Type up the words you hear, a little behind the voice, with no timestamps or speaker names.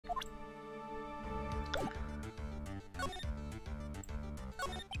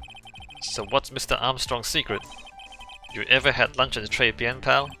So what's Mr. Armstrong's secret? You ever had lunch at the Tray Bien,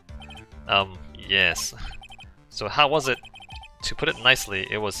 pal? Yes. So how was it? To put it nicely,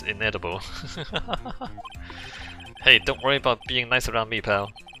 it was inedible. Hey, don't worry about being nice around me,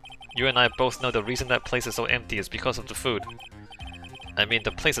 pal. You and I both know the reason that place is so empty is because of the food. I mean,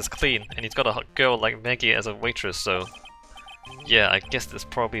 the place is clean, and he's got a hot girl like Maggie as a waitress, so... yeah, I guess it's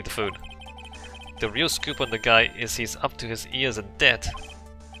probably the food. The real scoop on the guy is he's up to his ears in debt.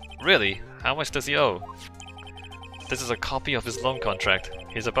 Really? How much does he owe? This is a copy of his loan contract.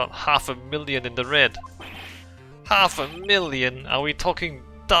 He's about $500,000 in the red. $500,000? Are we talking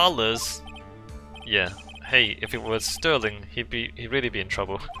dollars? Yeah. Hey, if it was sterling, he'd really be in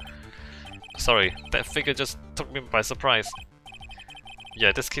trouble. Sorry, that figure just took me by surprise.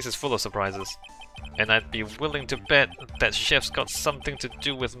 Yeah, this case is full of surprises. And I'd be willing to bet that Chef's got something to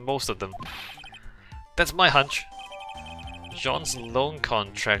do with most of them. That's my hunch. Jean's loan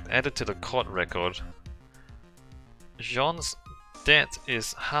contract added to the court record. Jean's debt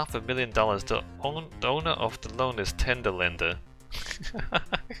is $500,000. The owner of the loan is tender lender.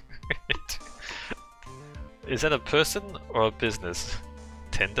 Is that a person or a business?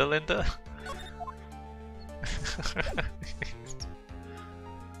 Tender lender?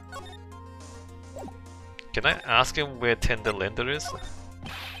 Can I ask him where tender lender is?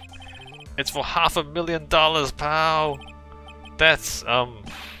 It's for $500,000, pal! That's,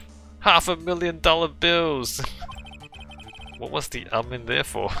 $500,000 bills! What was the in there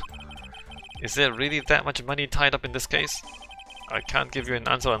for? Is there really that much money tied up in this case? I can't give you an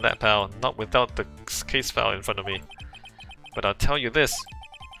answer on that, pal, not without the case file in front of me. But I'll tell you this.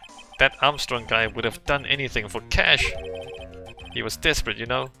 That Armstrong guy would have done anything for cash! He was desperate, you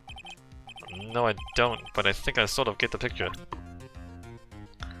know? No, I don't, but I think I sort of get the picture.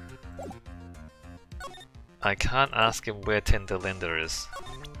 I can't ask him where tender lender is.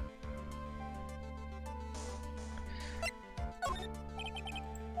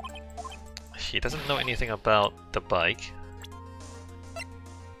 He doesn't know anything about the bike.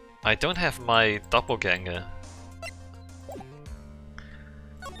 I don't have my doppelganger.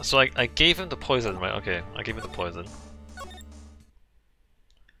 So I gave him the poison, right? Okay, I gave him the poison.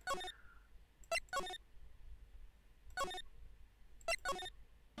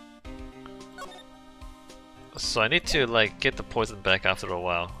 So I need to like get the poison back after a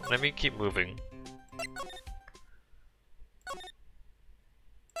while. Let me keep moving.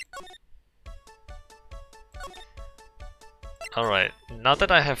 Alright, now that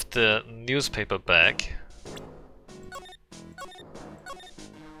I have the newspaper back,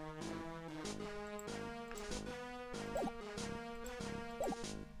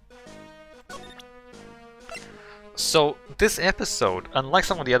 so this episode, unlike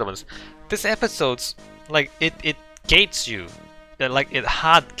some of the other ones, this episode's like it gates you. Like it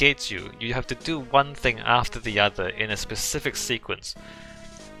hard gates you. You have to do one thing after the other in a specific sequence.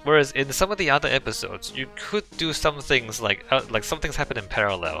 Whereas in some of the other episodes, you could do some things like some things happen in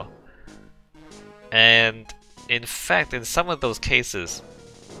parallel. And in fact, in some of those cases,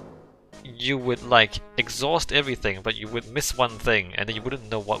 you would like exhaust everything, but you would miss one thing, and then you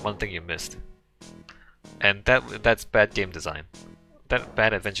wouldn't know what one thing you missed. And that's bad game design.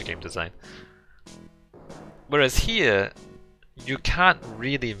 Bad adventure game design. Whereas here, you can't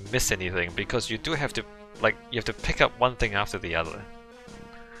really miss anything because you do have to you have to pick up one thing after the other.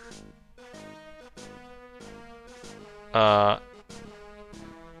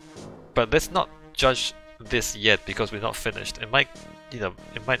 But let's not judge this yet because we're not finished. It might,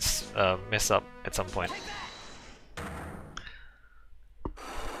 it might mess up at some point.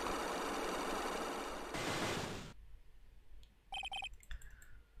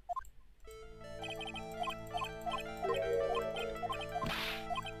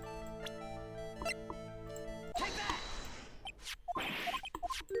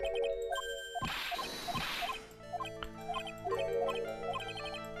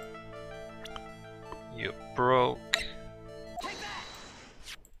 You broke.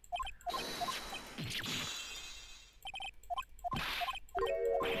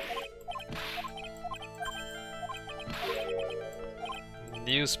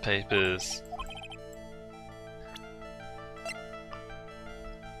 Newspapers.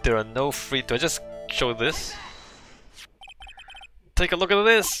 There are no free. Do I just show this? Take a look at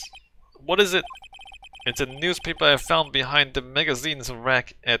this! What is it? It's a newspaper I found behind the magazines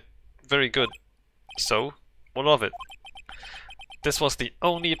rack at Very Good. So, what of it? This was the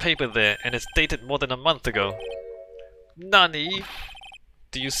only paper there, and it's dated more than a month ago. Nani?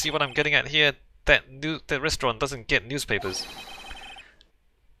 Do you see what I'm getting at here? That restaurant doesn't get newspapers.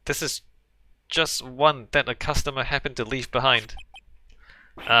 This is just one that a customer happened to leave behind.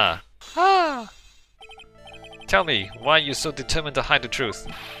 Ah. Ah! Tell me, why are you so determined to hide the truth?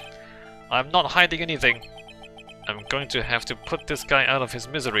 I'm not hiding anything. I'm going to have to put this guy out of his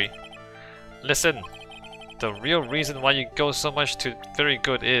misery. Listen, the real reason why you go so much to very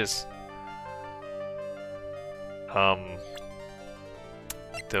good is...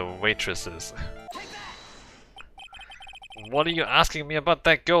 the waitresses. What are you asking me about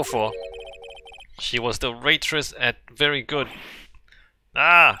that girl for? She was the waitress at very good.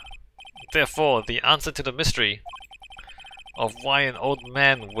 Ah! Therefore, the answer to the mystery of why an old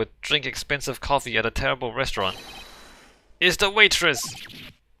man would drink expensive coffee at a terrible restaurant is the waitress!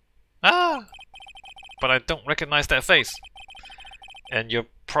 Ah! But I don't recognize that face. And you're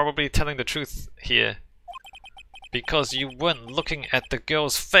probably telling the truth here. Because you weren't looking at the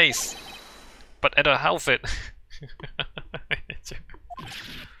girl's face, but at her outfit.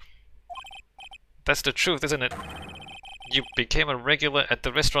 That's the truth, isn't it? You became a regular at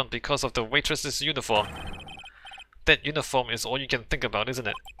the restaurant because of the waitress's uniform. That uniform is all you can think about, isn't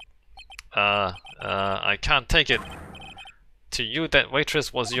it? I can't take it. To you, that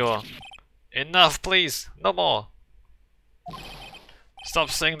waitress was your... Enough, please! No more! Stop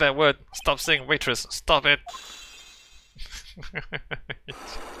saying that word! Stop saying waitress! Stop it!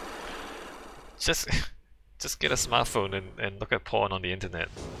 Just get a smartphone and look at porn on the internet,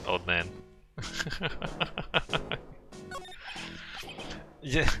 old man.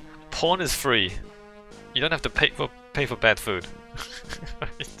 Yeah, porn is free. You don't have to pay for bad food.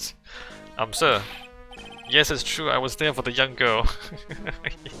 Sir. Yes, it's true. I was there for the young girl.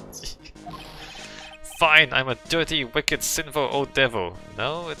 Fine. I'm a dirty, wicked, sinful old devil.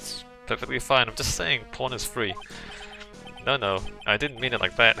 No, it's perfectly fine. I'm just saying, porn is free. No, I didn't mean it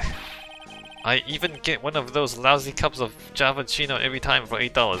like that. I even get one of those lousy cups of Javachino every time for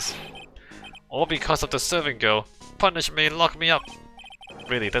 $8. All because of the serving girl. Punish me, lock me up.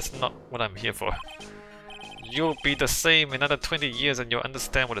 Really, that's not what I'm here for. You'll be the same in another 20 years and you'll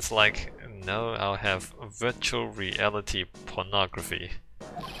understand what it's like. No, I'll have virtual reality pornography.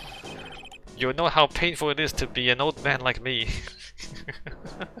 You'll know how painful it is to be an old man like me.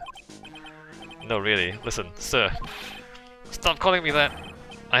 No, really. Listen, sir. Stop calling me that.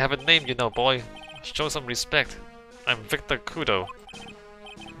 I have a name, you know, boy. Show some respect. I'm Victor Kudo.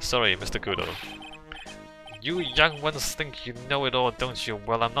 Sorry, Mr. Kudo. You young ones think you know it all, don't you?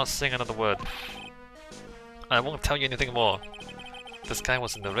 Well, I'm not saying another word. I won't tell you anything more. This guy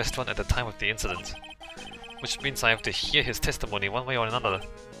was in the restaurant at the time of the incident. Which means I have to hear his testimony one way or another.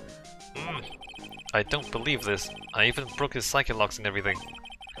 I don't believe this. I even broke his psyche locks and everything.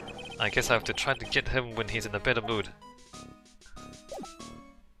 I guess I have to try to get him when he's in a better mood.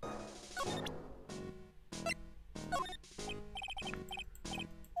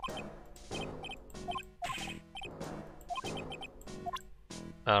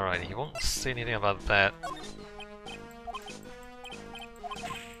 Alright, he won't say anything about that.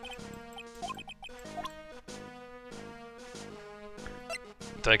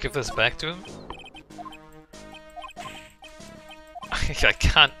 Do I give this back to him? I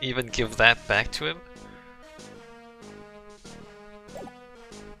can't even give that back to him?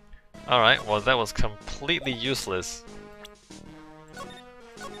 Alright, well that was completely useless.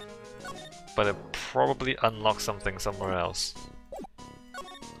 But it probably unlocked something somewhere else.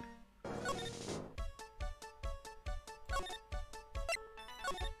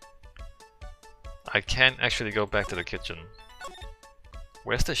 I can't actually go back to the kitchen.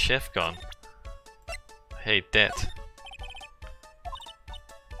 Where's the chef gone? Hey, Dad.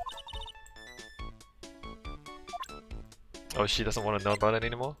 Oh, she doesn't want to know about it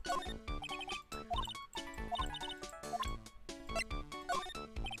anymore?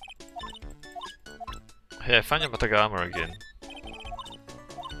 Hey, I found your Matagama again.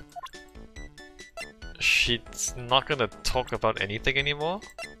 She's not gonna talk about anything anymore?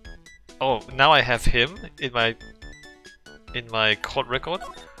 Oh, now I have him in my court record?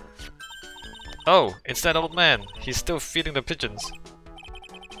 Oh, it's that old man. He's still feeding the pigeons.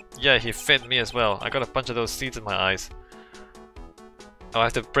 Yeah, he fed me as well. I got a bunch of those seeds in my eyes. Oh, I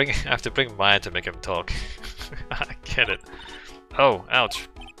have to bring Maya to make him talk. I get it. Oh, ouch.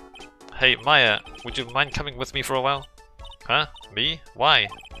 Hey, Maya, would you mind coming with me for a while? Huh? Me? Why?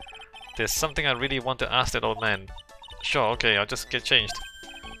 There's something I really want to ask that old man. Sure, okay, I'll just get changed.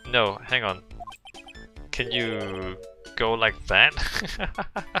 No, hang on. Can you go like that?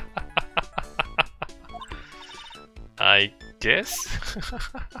 I guess?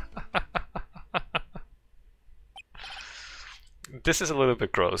 This is a little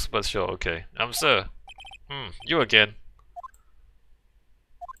bit gross, but sure, okay. Sir. You again.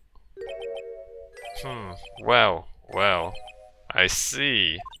 Wow. I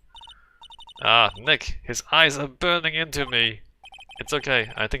see. Ah, Nick, his eyes are burning into me. It's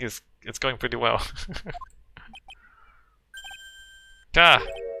okay. I think it's going pretty well. Ka!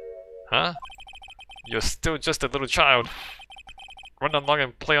 Huh? You're still just a little child. Run along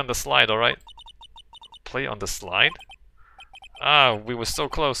and play on the slide, alright? Play on the slide? Ah, we were so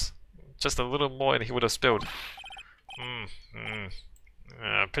close. Just a little more and he would have spilled.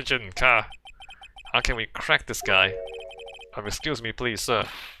 Pigeon, Ka. How can we crack this guy? Excuse me, please, sir.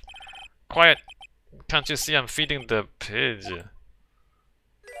 Quiet! Can't you see I'm feeding the pigeon?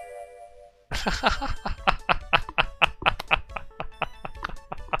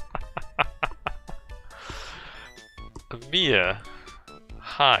 Mia,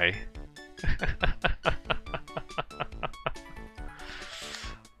 hi.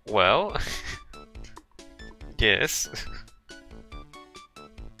 Well, yes.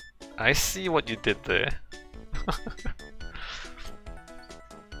 I see what you did there.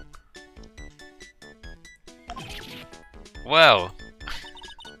 Well,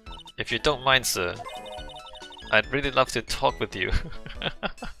 if you don't mind, sir, I'd really love to talk with you.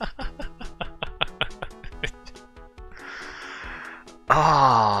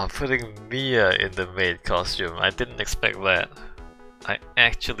 Ah, putting Mia in the maid costume. I didn't expect that. I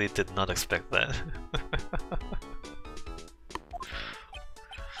actually did not expect that.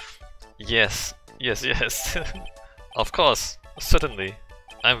 Yes. Of course, certainly.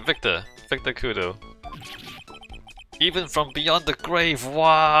 I'm Victor Kudo. Even from beyond the grave,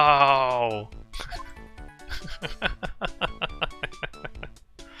 wow!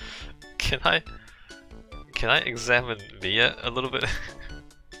 Can I examine Mia a little bit?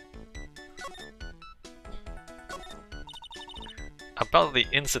 About the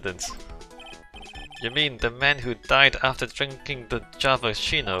incident. You mean the man who died after drinking the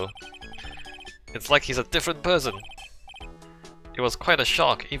Javachino? It's like he's a different person. It was quite a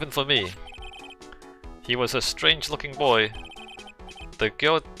shock, even for me. He was a strange-looking boy. The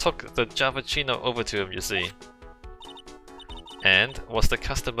girl took the Javachino over to him, you see. And was the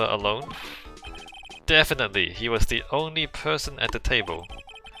customer alone? Definitely, he was the only person at the table.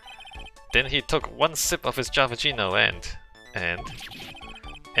 Then he took one sip of his Javachino and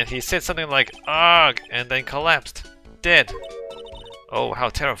he said something like "Argh!" and then collapsed, dead. Oh, how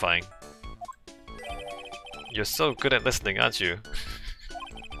terrifying. You're so good at listening, aren't you?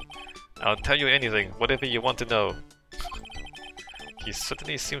 I'll tell you anything, whatever you want to know. He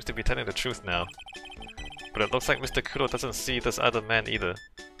certainly seems to be telling the truth now. But it looks like Mr. Kudo doesn't see this other man either.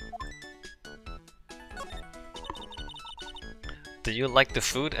 Do you like the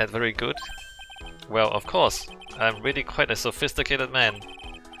food at Very Good? Well, of course. I'm really quite a sophisticated man.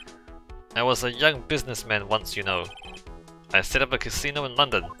 I was a young businessman once, you know. I set up a casino in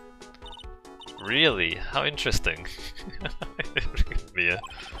London. Really? How interesting. Mia.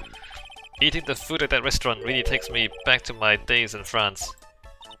 Eating the food at that restaurant really takes me back to my days in France.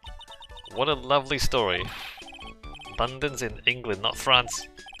 What a lovely story. London's in England, not France.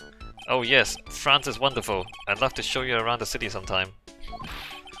 Oh yes, France is wonderful. I'd love to show you around the city sometime.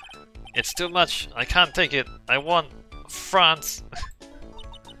 It's too much. I can't take it. I want France.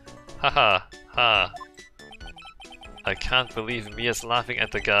 Haha, ha. I can't believe Mia's laughing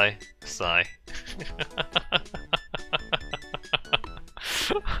at the guy. Sigh.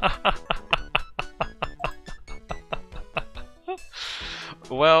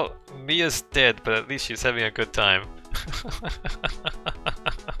 Well, Mia's dead, but at least she's having a good time.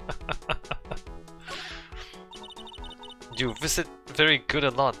 You visit Very Good a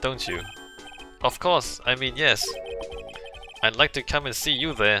lot, don't you? Of course, I mean yes. I'd like to come and see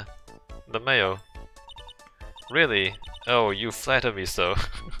you there. The Mayo. Really? Oh, you flatter me so.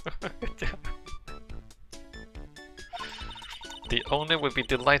 The owner would be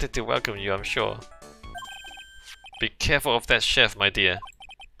delighted to welcome you, I'm sure. Be careful of that chef, my dear.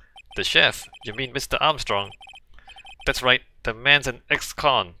 The chef? You mean Mr. Armstrong? That's right, the man's an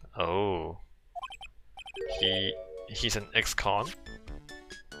ex-con. Oh. He's an ex-con?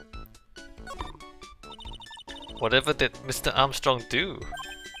 Whatever did Mr. Armstrong do?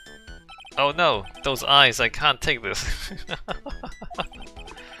 Oh no, those eyes, I can't take this.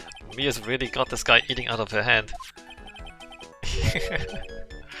 Mia's really got this guy eating out of her hand.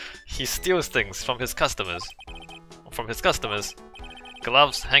 He steals things from his customers.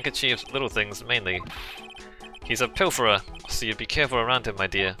 Gloves, handkerchiefs, little things mainly. He's a pilferer, so you be careful around him, my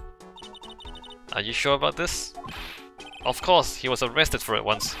dear. Are you sure about this? Of course, he was arrested for it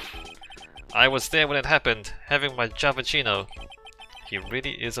once. I was there when it happened, having my Javachino. He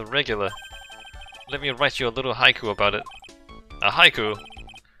really is a regular. Let me write you a little haiku about it. A haiku?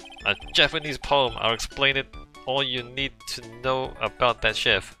 A Japanese poem, I'll explain it all you need to know about that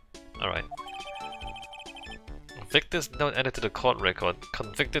chef. Alright. Victor's note added to the court record.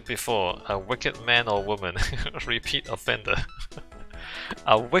 Convicted before. A wicked man or woman. Repeat offender.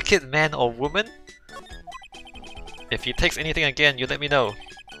 A wicked man or woman? If he takes anything again, you let me know.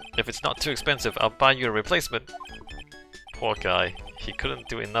 If it's not too expensive, I'll buy you a replacement. Poor guy. He couldn't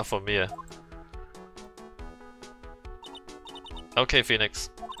do enough for Mia. Okay, Phoenix.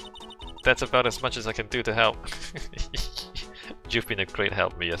 That's about as much as I can do to help. You've been a great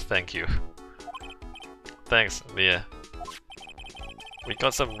help, Mia. Thank you. Thanks, Mia. We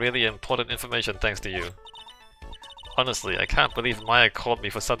got some really important information thanks to you. Honestly, I can't believe Maya called me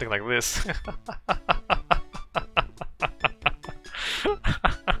for something like this.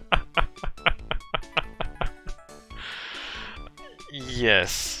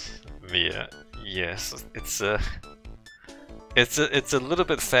 Yes, Mia. Yes, it's a little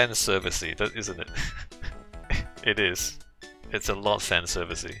bit fan servicey, isn't it? It is. It's a lot fan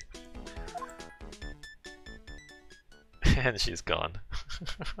servicey. And she's gone.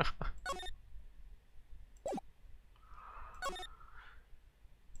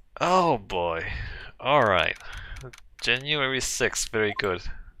 Oh boy. Alright. January 6th, very good.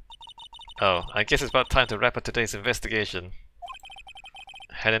 Oh, I guess it's about time to wrap up today's investigation.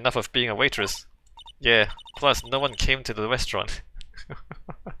 Had enough of being a waitress. Yeah, plus no one came to the restaurant.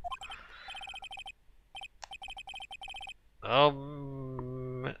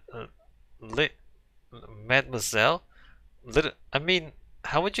 Mademoiselle? I mean,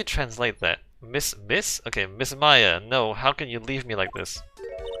 how would you translate that? Miss? Okay, Miss Maya, no, how can you leave me like this?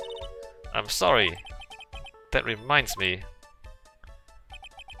 I'm sorry. That reminds me.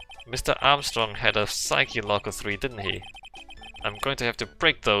 Mr. Armstrong had a Psyche Locker 3, didn't he? I'm going to have to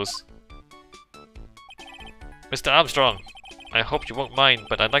break those. Mr. Armstrong, I hope you won't mind,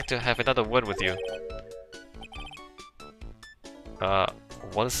 but I'd like to have another word with you.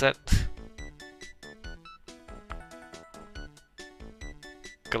 What is that?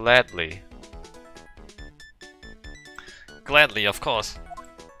 Gladly. Gladly, of course.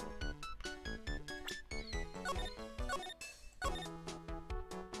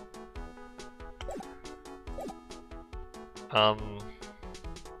 Alright,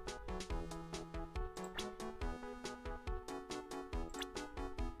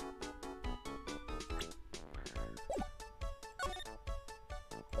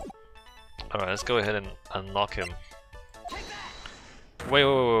 let's go ahead and unlock him.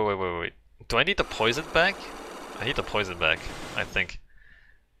 Wait. Do I need the poison back? I need the poison back, I think.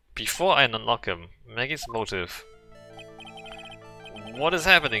 Before I unlock him, Maggie's motive. What is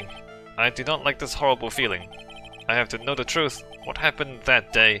happening? I do not like this horrible feeling. I have to know the truth. What happened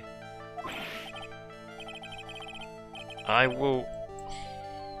that day? I will...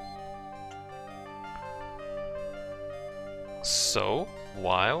 So,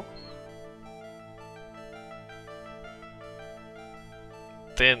 while...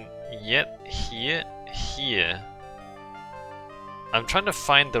 Then, yet, here... I'm trying to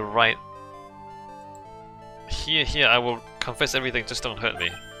find the right... Here, I will confess everything, just don't hurt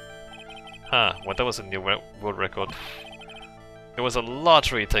me. Huh, well that was a new world record. It was a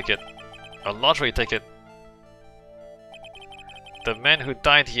lottery ticket. A lottery ticket. The man who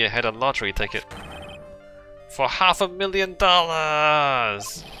died here had a lottery ticket. For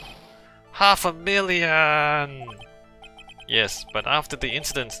 $500,000! $500,000! Yes, but after the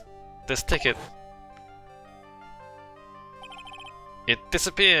incident, this ticket... It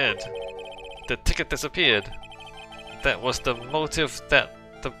disappeared! The ticket disappeared. That was the motive that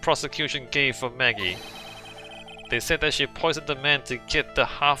the prosecution gave for Maggie. They said that she poisoned the man to get the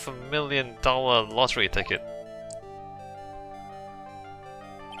 $500,000 lottery ticket.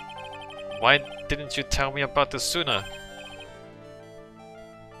 Why didn't you tell me about this sooner?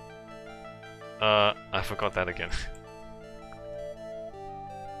 I forgot that again.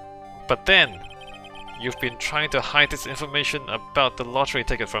 But then, you've been trying to hide this information about the lottery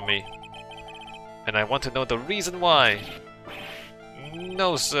ticket from me. And I want to know the reason why.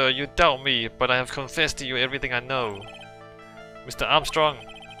 No, sir, you doubt me, but I have confessed to you everything I know. Mr. Armstrong,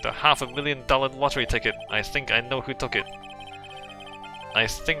 the $500,000 lottery ticket, I think I know who took it. I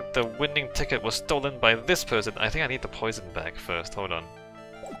think the winning ticket was stolen by this person. I think I need the poison bag first, hold on.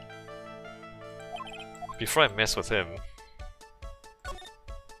 Before I mess with him.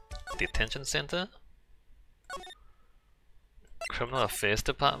 Detention center? Criminal Affairs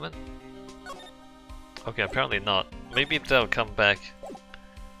Department? Okay, apparently not. Maybe they'll come back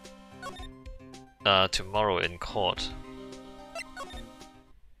tomorrow in court.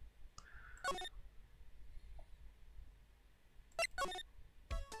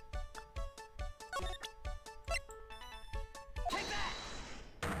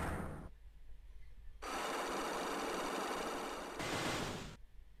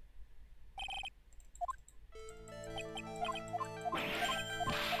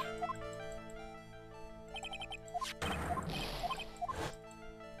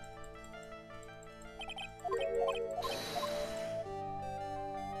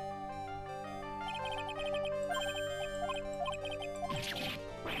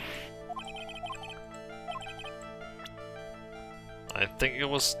 I think it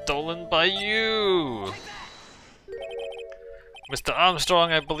was stolen by you! Mr.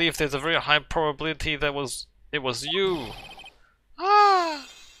 Armstrong, I believe there's a very high probability that it was you. Ah!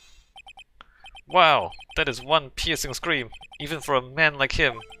 Wow, that is one piercing scream, even for a man like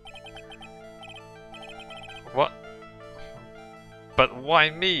him. What? But why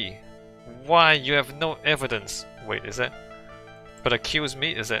me? Why you have no evidence? Wait, is that? But accuse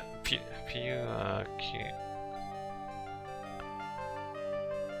me? Is that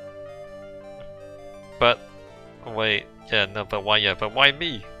But wait, yeah, no, but why? Yeah, but why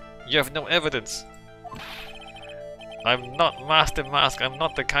me? You have no evidence. I'm not Master Mask. I'm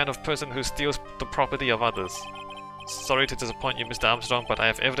not the kind of person who steals the property of others. Sorry to disappoint you, Mr. Armstrong, but I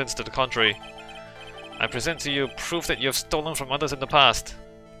have evidence to the contrary. I present to you proof that you have stolen from others in the past.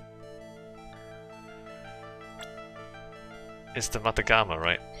 It's the Matagama,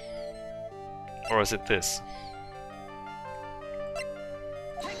 right? Or is it this?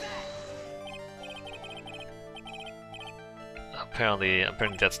 Apparently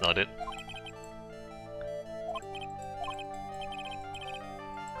that's not it.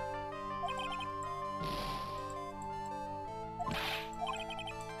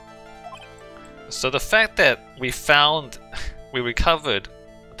 So the fact that we recovered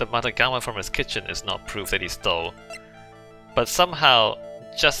the Matagama from his kitchen is not proof that he stole. But somehow,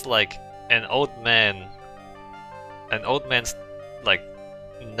 just like an old man's like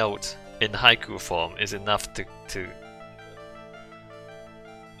note in haiku form is enough to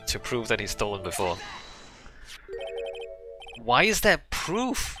prove that he's stolen before. Why is that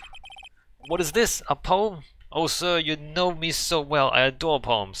proof? What is this? A poem? Oh sir, you know me so well. I adore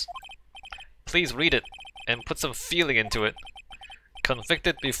poems. Please read it and put some feeling into it.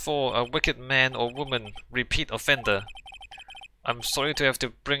 Convicted before a wicked man or woman, repeat offender. I'm sorry to have to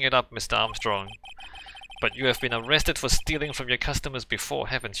bring it up, Mr. Armstrong, but you have been arrested for stealing from your customers before,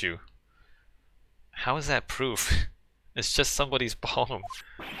 haven't you? How is that proof? It's just somebody's poem.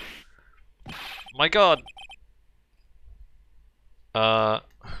 My god!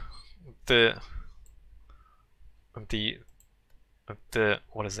 The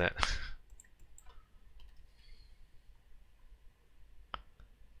what is that?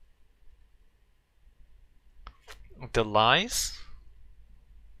 The lies?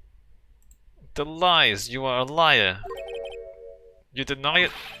 The lies! You are a liar! You deny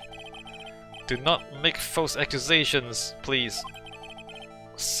it? Do not make false accusations, please.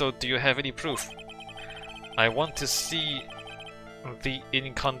 So do you have any proof? I want to see the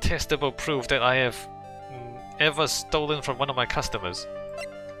incontestable proof that I have ever stolen from one of my customers.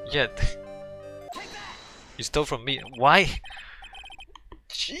 Yet, you stole from me. Why?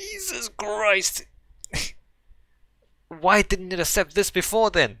 Jesus Christ! Why didn't it accept this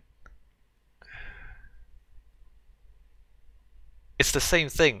before then? It's the same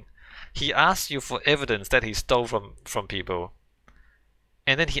thing. He asks you for evidence that he stole from people.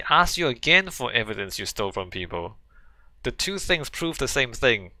 And then he asks you again for evidence you stole from people. The two things prove the same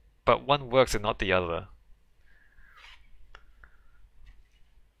thing, but one works and not the other.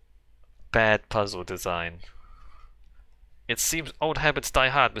 Bad puzzle design. It seems old habits die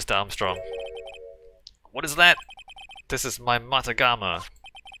hard, Mr. Armstrong. What is that? This is my Matagama.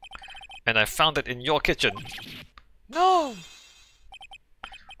 And I found it in your kitchen. No!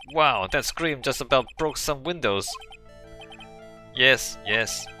 Wow, that scream just about broke some windows. Yes,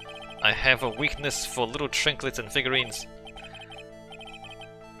 yes. I have a weakness for little trinkets and figurines.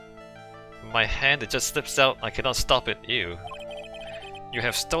 My hand, it just slips out. I cannot stop it. Ew. You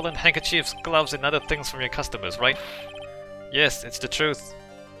have stolen handkerchiefs, gloves, and other things from your customers, right? Yes, it's the truth.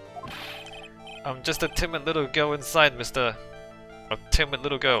 I'm just a timid little girl inside, Mr. A timid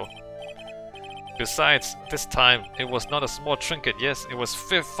little girl. Besides, this time, it was not a small trinket, yes, it was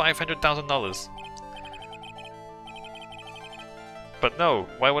 $500,000. But no,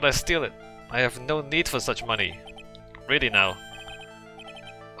 why would I steal it? I have no need for such money. Really now.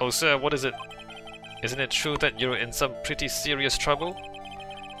 Oh sir, what is it? Isn't it true that you're in some pretty serious trouble?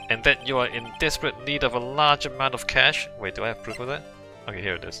 And that you are in desperate need of a large amount of cash? Wait, do I have proof of that? Okay,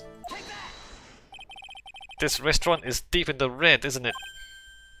 here it is. This restaurant is deep in the red, isn't it?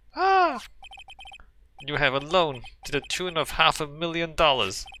 Ah! You have a loan to the tune of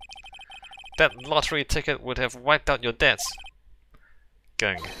 $500,000. That lottery ticket would have wiped out your debts.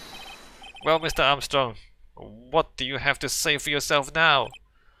 Gang. Well, Mr. Armstrong, what do you have to say for yourself now?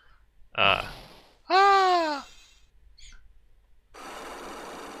 Ah.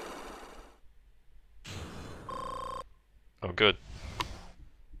 Oh, good.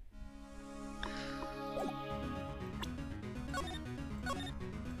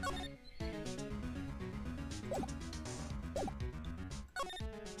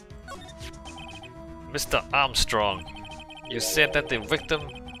 Mr. Armstrong, you said that the victim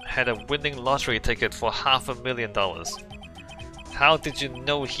had a winning lottery ticket for $500,000. How did you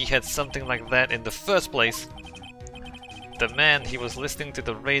know he had something like that in the first place? The man, he was listening to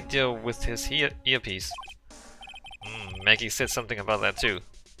the radio with his earpiece. Maggie said something about that too.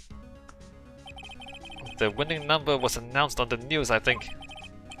 The winning number was announced on the news, I think.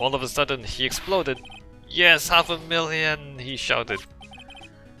 All of a sudden, he exploded. Yes, $500,000, he shouted.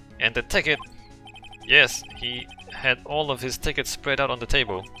 And the ticket. Yes, he had all of his tickets spread out on the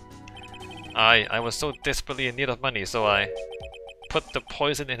table. I was so desperately in need of money, so I put the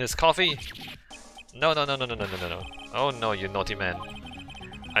poison in his coffee. No. Oh no, you naughty man.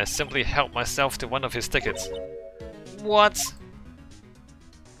 I simply helped myself to one of his tickets. What?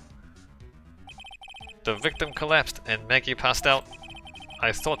 The victim collapsed and Maggie passed out.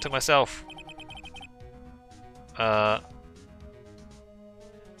 I thought to myself, wait.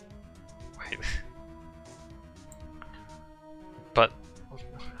 But,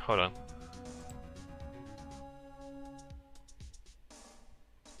 hold on.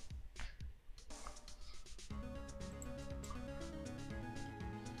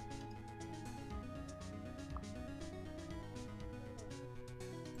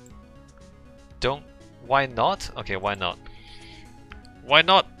 Why not? Okay, why not? Why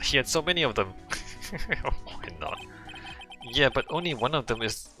not? He had so many of them. Why not? Yeah, but only one of them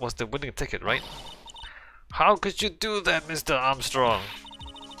was the winning ticket, right? How could you do that, Mr. Armstrong?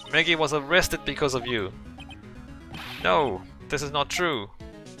 Maggie was arrested because of you. No, this is not true.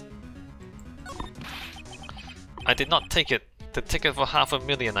 I did not take it. The ticket for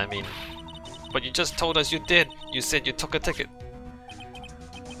 $500,000, I mean. But you just told us you did. You said you took a ticket.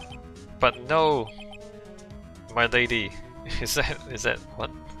 But no, my lady. Is that what?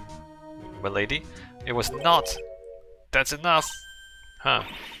 My lady? It was not. That's enough. Huh.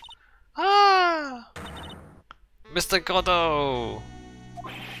 Ah! Mr. Godot!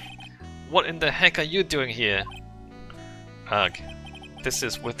 What in the heck are you doing here? Ugh. This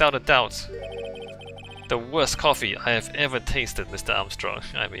is without a doubt the worst coffee I have ever tasted, Mr. Armstrong.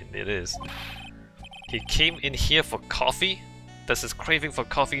 I mean, it is. He came in here for coffee? Does his craving for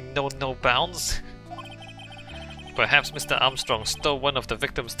coffee know no bounds? Perhaps Mr. Armstrong stole one of the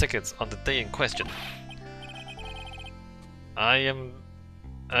victim's tickets on the day in question. I am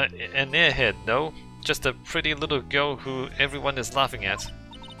an airhead, no? Just a pretty little girl who everyone is laughing at.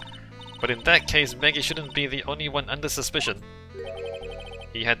 But in that case, Maggie shouldn't be the only one under suspicion.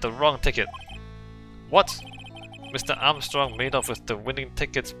 He had the wrong ticket. What? Mr. Armstrong made off with the winning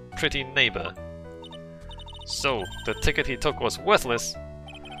ticket's pretty neighbor. So, the ticket he took was worthless?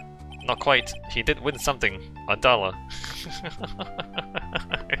 Not quite. He did win something. $1.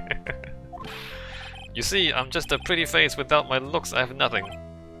 You see, I'm just a pretty face. Without my looks, I have nothing.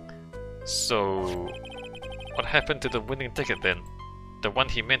 So, what happened to the winning ticket then? The one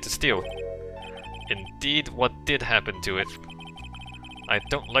he meant to steal? Indeed, what did happen to it? I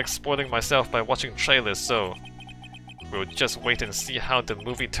don't like spoiling myself by watching trailers, so we'll just wait and see how the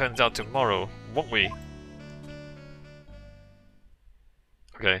movie turns out tomorrow, won't we?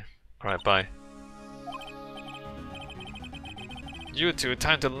 Okay, alright, bye. You two,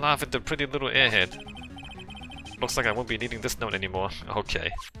 time to laugh at the pretty little airhead. Looks like I won't be needing this note anymore. Okay.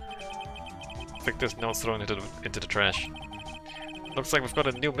 Victor's note thrown into the trash. Looks like we've got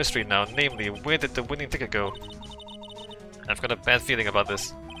a new mystery now, namely, where did the winning ticket go? I've got a bad feeling about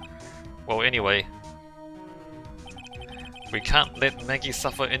this. Well, anyway. We can't let Maggie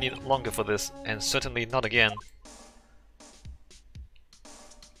suffer any longer for this, and certainly not again.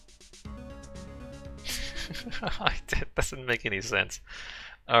 That doesn't make any sense.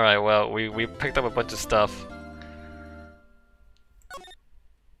 Alright, well, we picked up a bunch of stuff.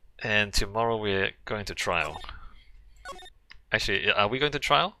 And tomorrow we're going to trial. Actually, are we going to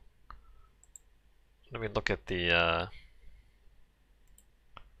trial? Let me look at the...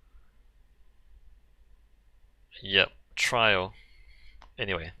 Yep, trial.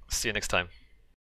 Anyway, see you next time.